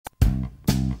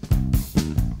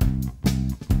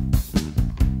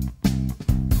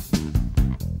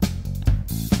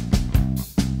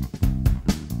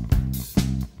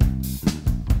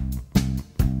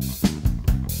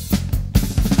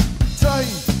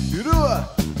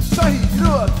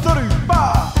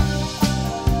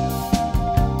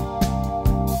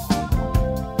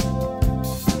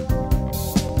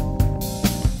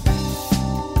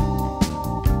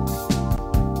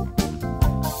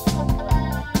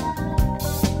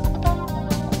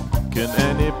Can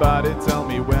anybody tell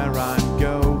me where I'm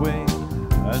going?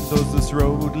 And does this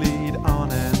road lead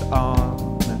on and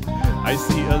on? I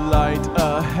see a light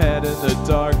ahead in the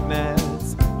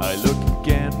darkness. I look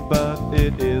again, but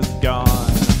it is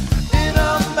gone. In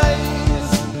a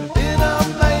maze,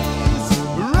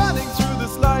 running through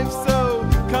this life so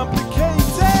complicated.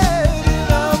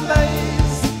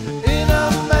 In a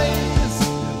maze,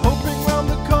 hoping round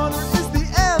the corner is the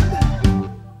end.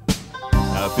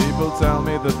 Now people tell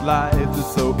me that life is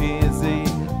so easy,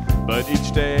 but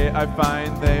each day I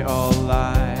find they all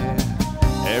lie.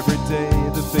 Every day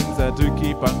the things I do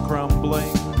keep on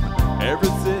crumbling. Every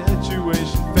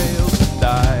situation fails and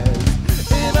dies.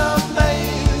 In a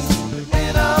maze,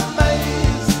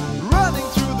 running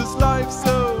through this life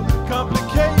so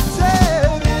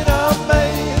complicated. In a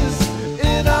maze,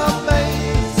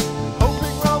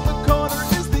 hoping round the corner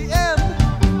is the end.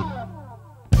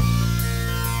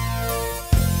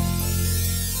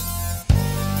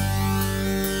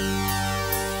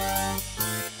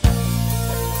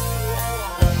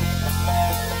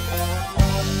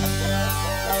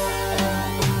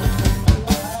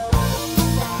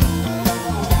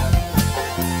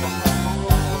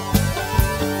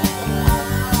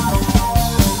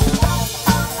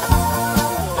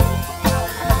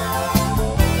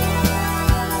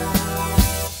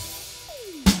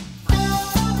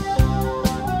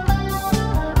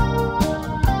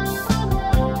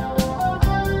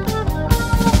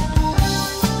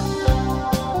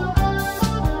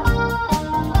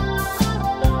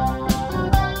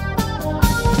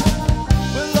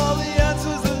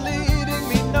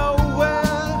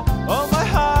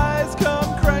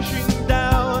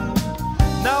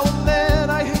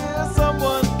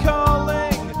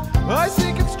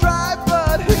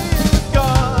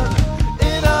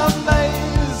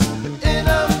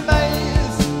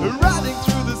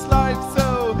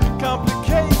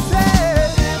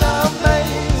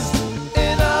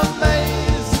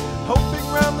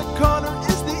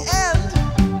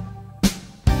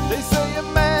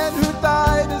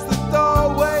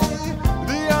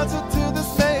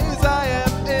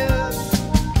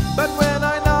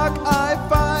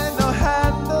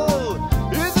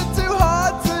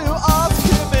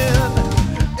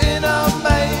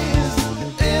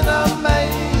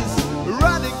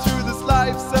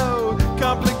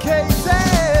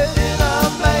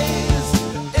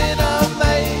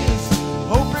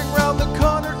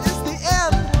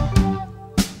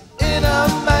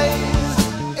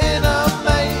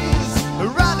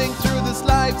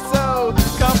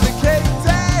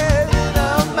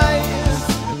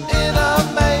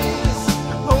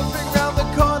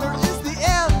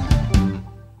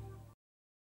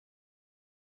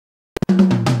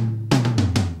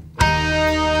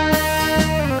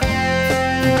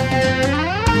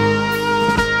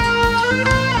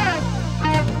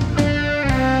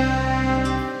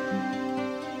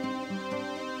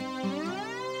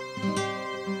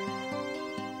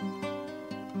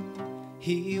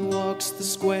 He walks the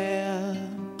square,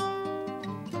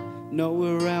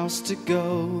 nowhere else to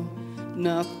go,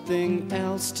 nothing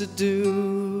else to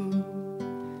do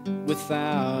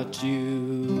without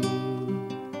you.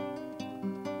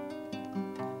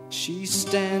 She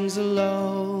stands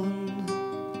alone,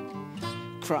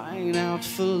 crying out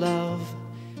for love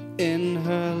in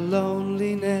her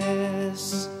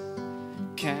loneliness,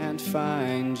 can't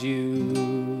find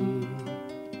you.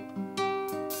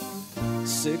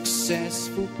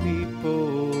 Successful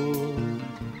people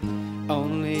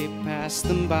only pass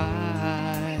them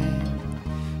by.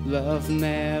 Love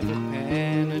never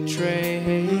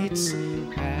penetrates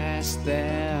past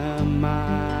their minds.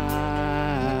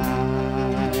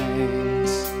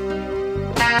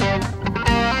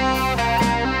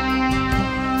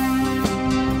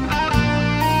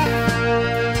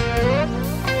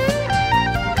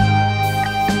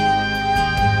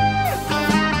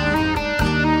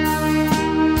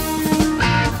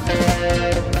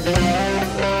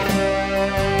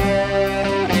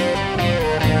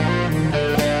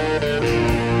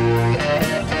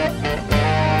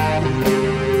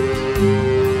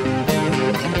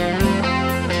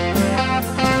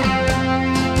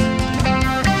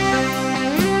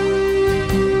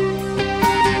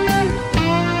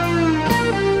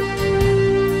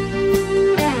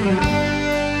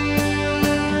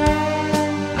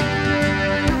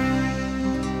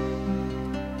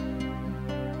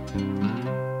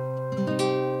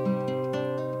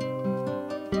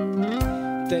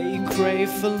 They crave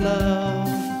for love,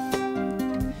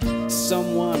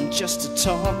 someone just to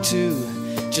talk to,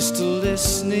 just a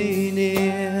listening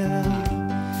ear,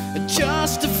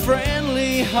 just a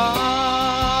friendly heart.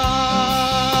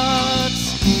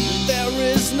 There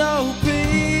is no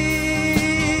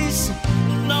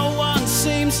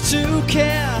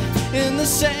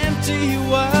this empty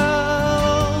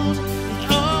world,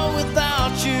 all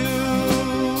without you.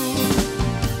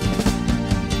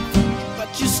 But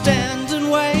you stand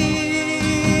and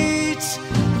wait,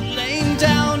 laying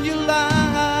down your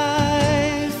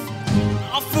life,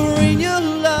 offering your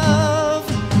love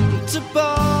to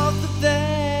both of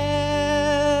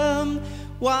them.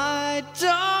 Why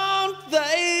don't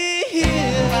they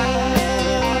hear?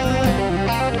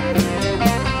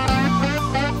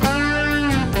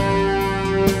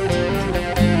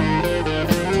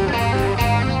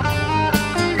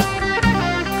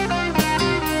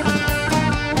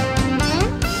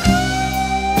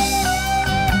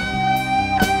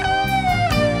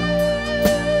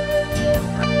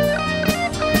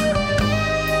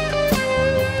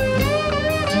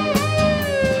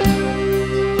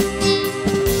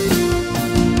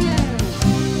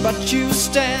 But you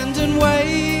stand and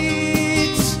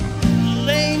wait,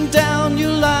 laying down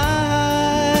your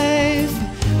life,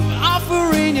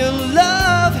 offering your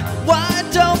love. Why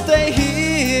don't they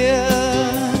hear?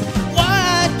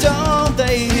 Why don't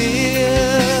they hear?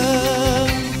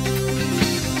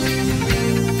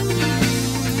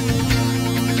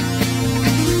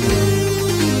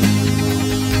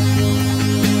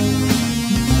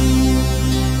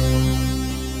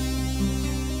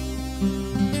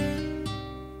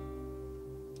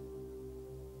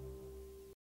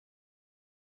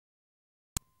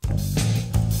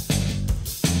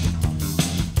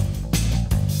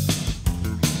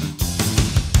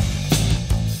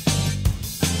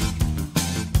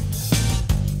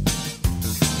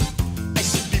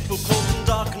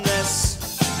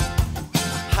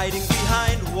 Hiding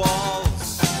behind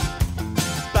walls,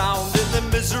 bound in the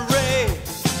misery,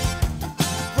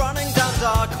 running down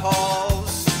dark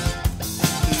halls,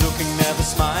 looking never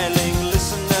smiling,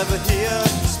 listen never hear,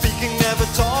 speaking never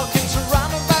talking,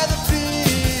 surrounded by the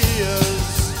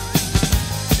fears.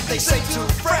 They say to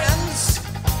friends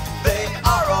they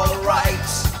are alright,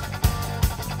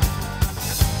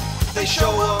 they show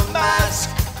a mask,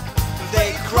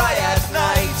 they cry at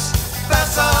night.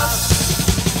 Pass us,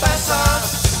 pass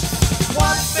us.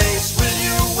 What face will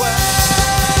you wear?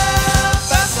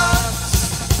 Pass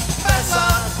us, pass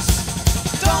us.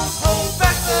 Don't hold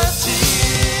back the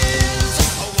tears.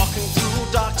 Walking through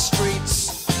dark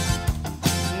streets,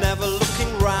 never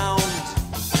looking round,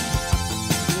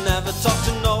 never talk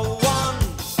to no one,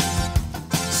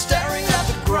 staring at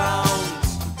the ground,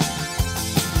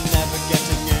 never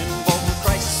getting involved with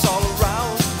crisis all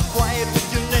around. Quiet with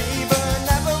your neighbor,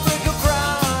 never break your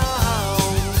ground.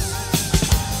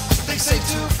 They say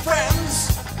to friends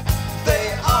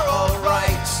they are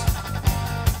alright,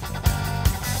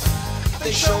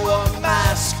 they show a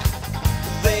mask,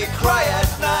 they cry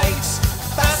at night.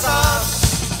 Pass us,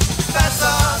 pass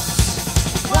us.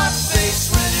 What face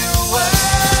will you wear?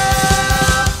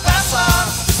 Pass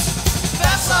us,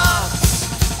 pass us.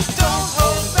 Don't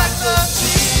hold back the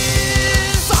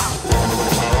tears.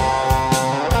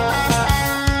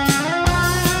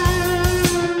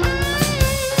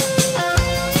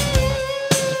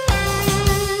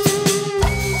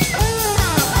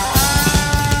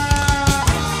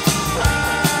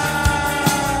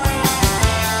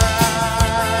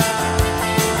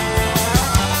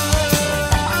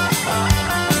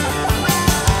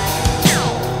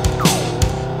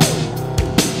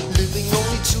 Living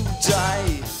only to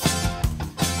die,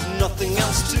 nothing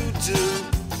else to do,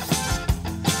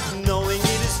 knowing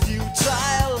it is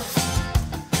futile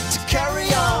to carry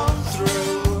on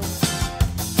through.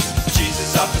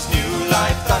 Jesus offers new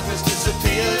life, darkness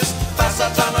disappears, fast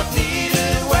our time of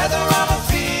needed, where there are no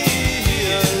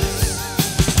fears.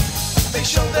 They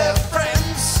show their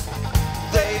friends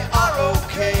they are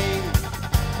okay.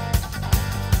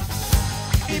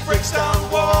 He breaks down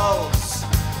walls,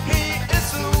 he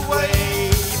is the way.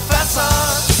 Pass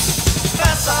us,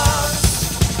 pass us.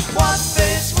 What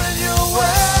face will you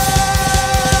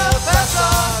wear? Pass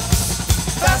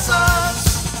us, pass us,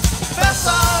 pass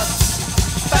us,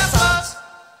 pass us.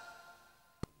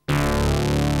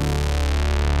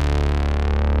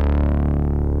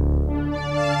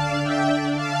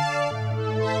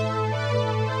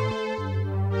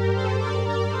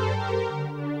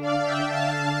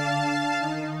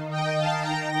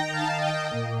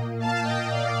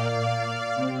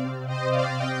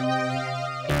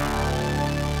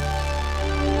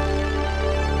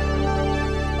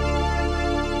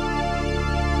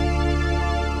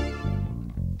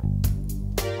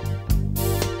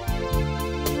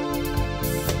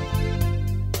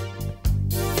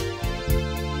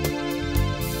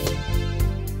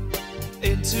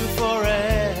 Into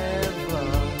forever,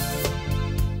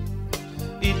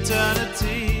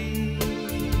 eternity.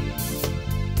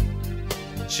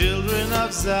 children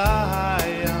of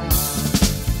Zion.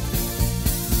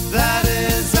 That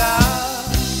is our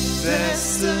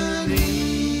destiny.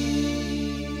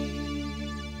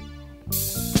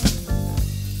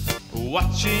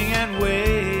 Watching and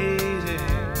waiting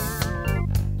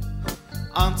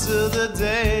until the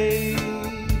day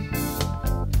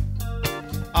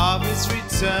of his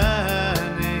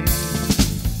returning,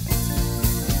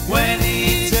 when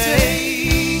he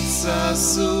takes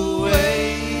us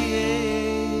away.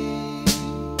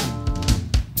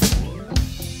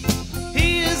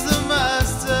 He is the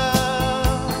master,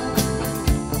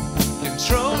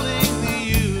 controlling the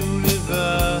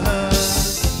universe,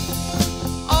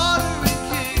 ordering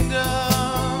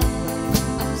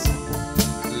kingdoms,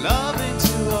 loving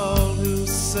to all who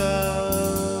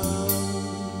serve.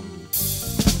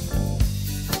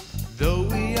 Though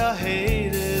we are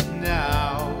hated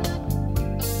now,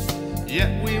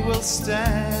 yet we will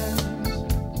stand,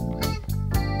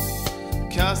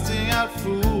 casting out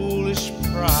foolish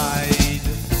pride.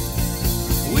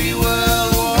 We will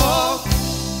walk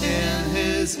in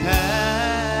his hand.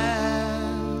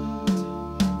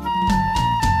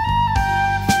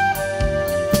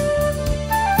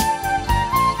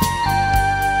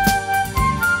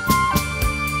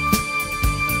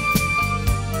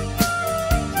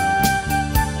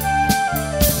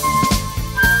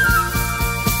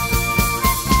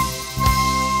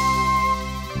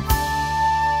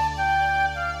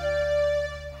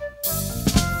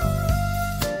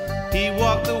 He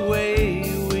walked the way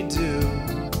we do.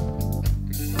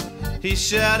 He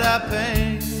shared our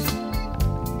pain.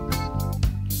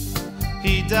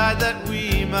 He died that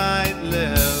we might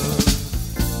live.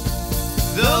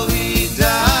 Though he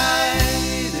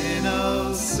died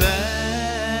innocent.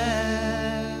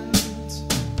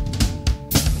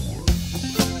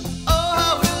 Oh,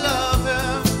 how we love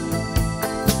him,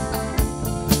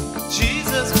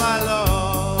 Jesus my Lord.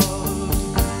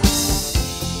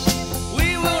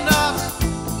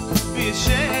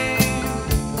 Ashamed,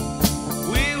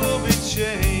 we will be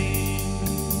changed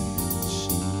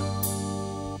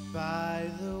by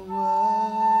the word.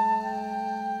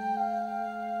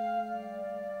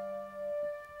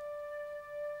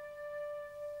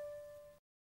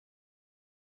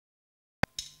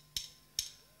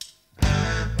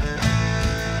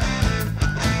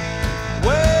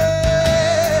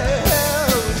 Well,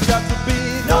 there's got to be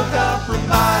no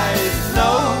compromise, no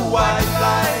white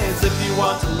lies if you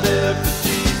want to live for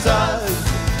Jesus.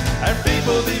 And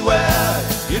people beware,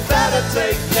 you'd better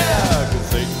take care, 'cause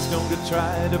Satan's gonna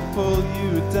try to pull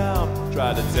you down,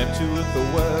 try to tempt you with the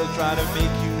world, try to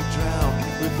make you drown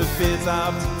with the fears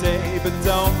of today. But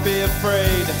don't be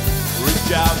afraid,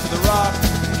 reach out to the rock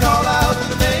and call out in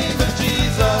the name of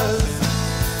Jesus.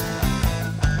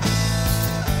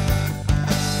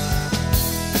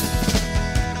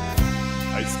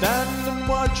 I stand and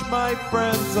watch my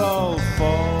friends all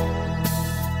fall.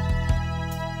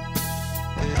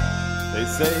 They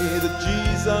say that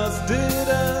Jesus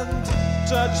didn't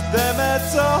touch them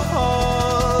at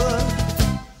all,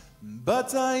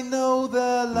 but I know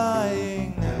they're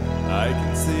lying, I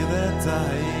can see they're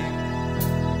dying.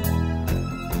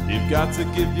 You've got to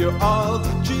give your all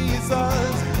to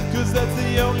Jesus, 'cause that's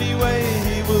the only way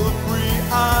he will free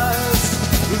us.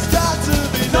 There's got to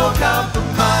be no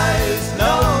compromise,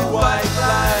 no white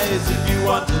lies if you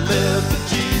want to live for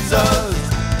Jesus.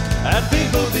 And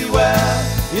people beware,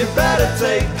 you better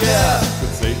take care,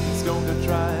 'cause Satan's gonna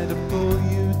try to pull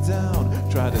you down,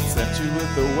 try to tempt you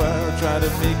with the world, try to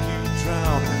make you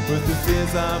drown with the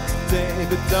fears of today.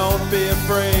 But don't be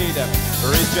afraid,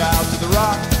 reach out to the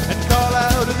rock and call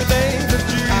out in the name of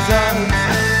Jesus.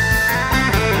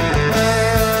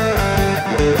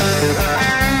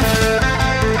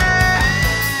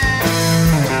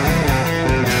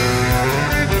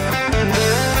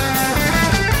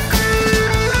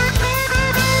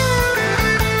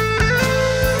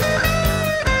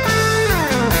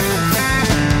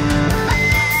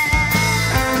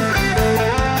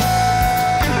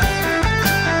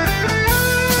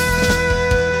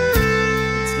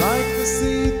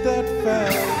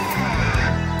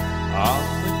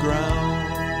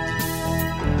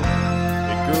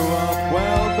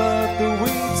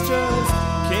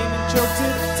 Choked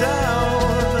it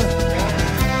down.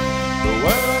 The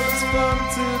world is fun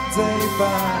today,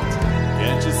 but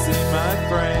can't you see, my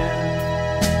friend?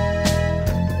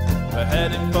 We're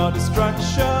heading for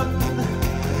destruction.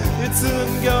 It's soon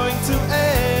going to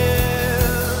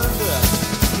end.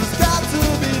 There's got to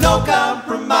be no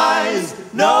compromise,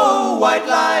 no white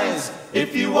lies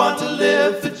if you want to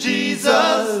live for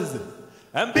Jesus.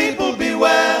 And people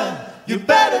beware, you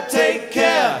better take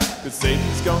care, 'cause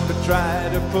Satan's gonna try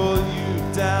to pull you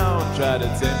down, try to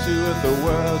tempt you with the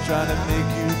world, try to make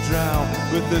you drown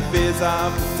with the fears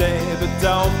of the day. But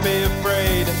don't be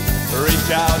afraid,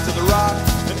 reach out to the rock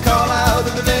and call out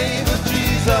in the name of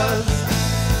Jesus.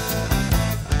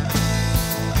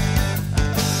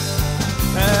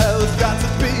 There's got to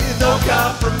be no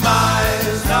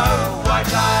compromise, no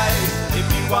white lie, if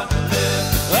you want to live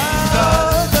for Jesus.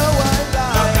 No white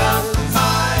lie. No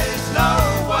compromise, no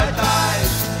white lie,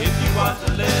 if you want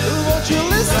to live for Won't you Jesus.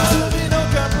 listen to me? No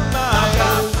compromise. No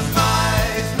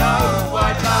compromise, no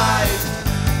white lie.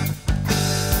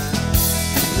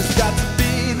 There's got to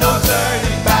be no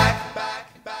turning back.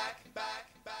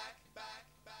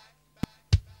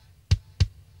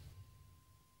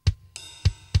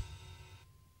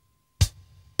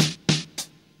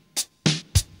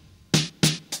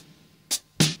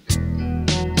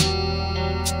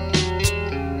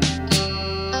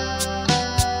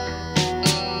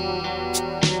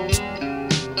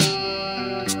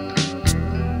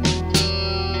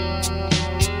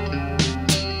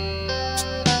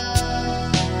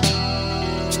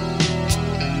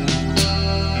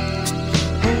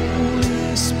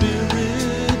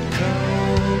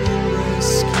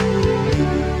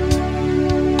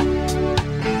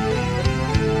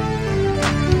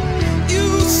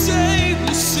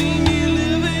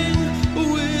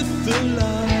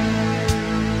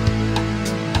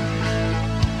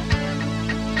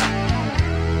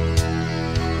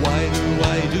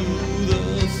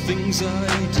 I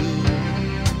do.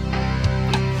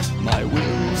 My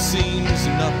will seems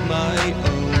not my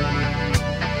own.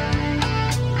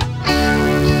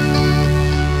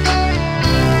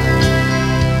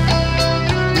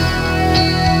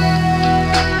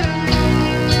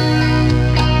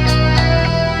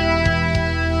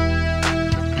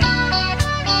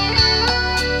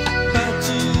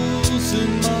 Battles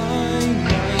in my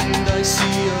mind, I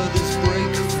see others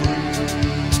break free.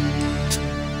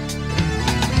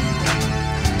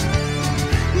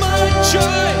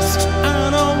 Choice,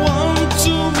 and I want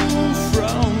to move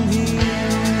from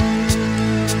here.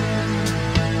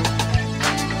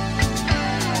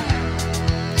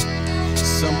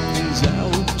 Something's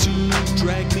out to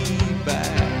drag me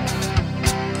back,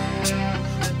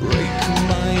 break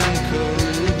my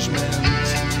encouragement.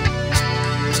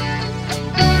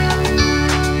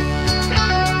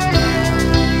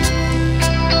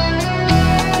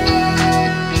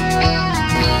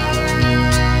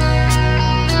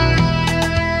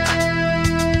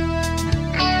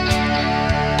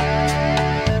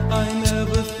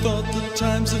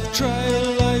 Times of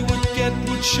trial I would get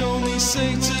would show me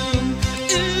Satan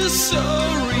is so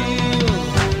real.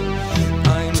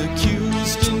 I'm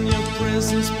accused in your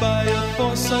presence by a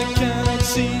force I cannot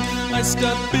see. I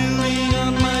start building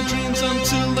on my dreams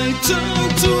until they turn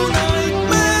to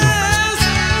nightmares.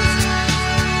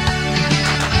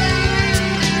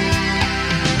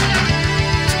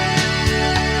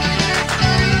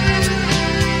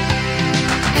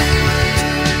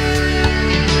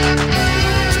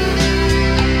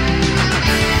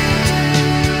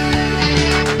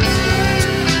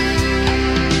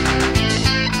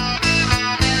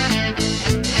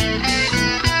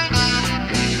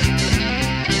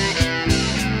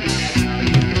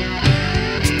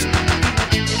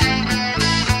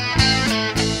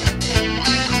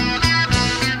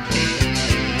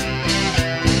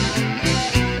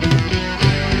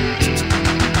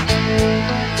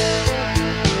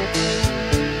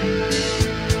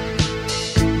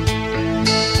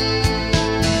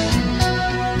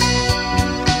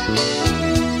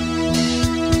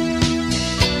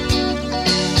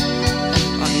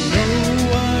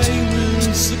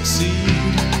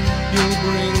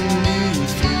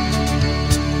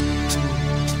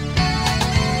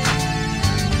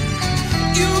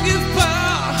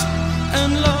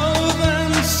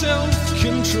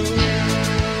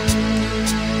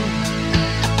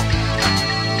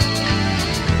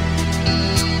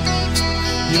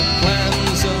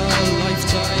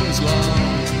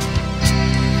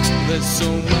 There's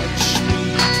so much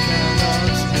we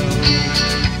cannot know.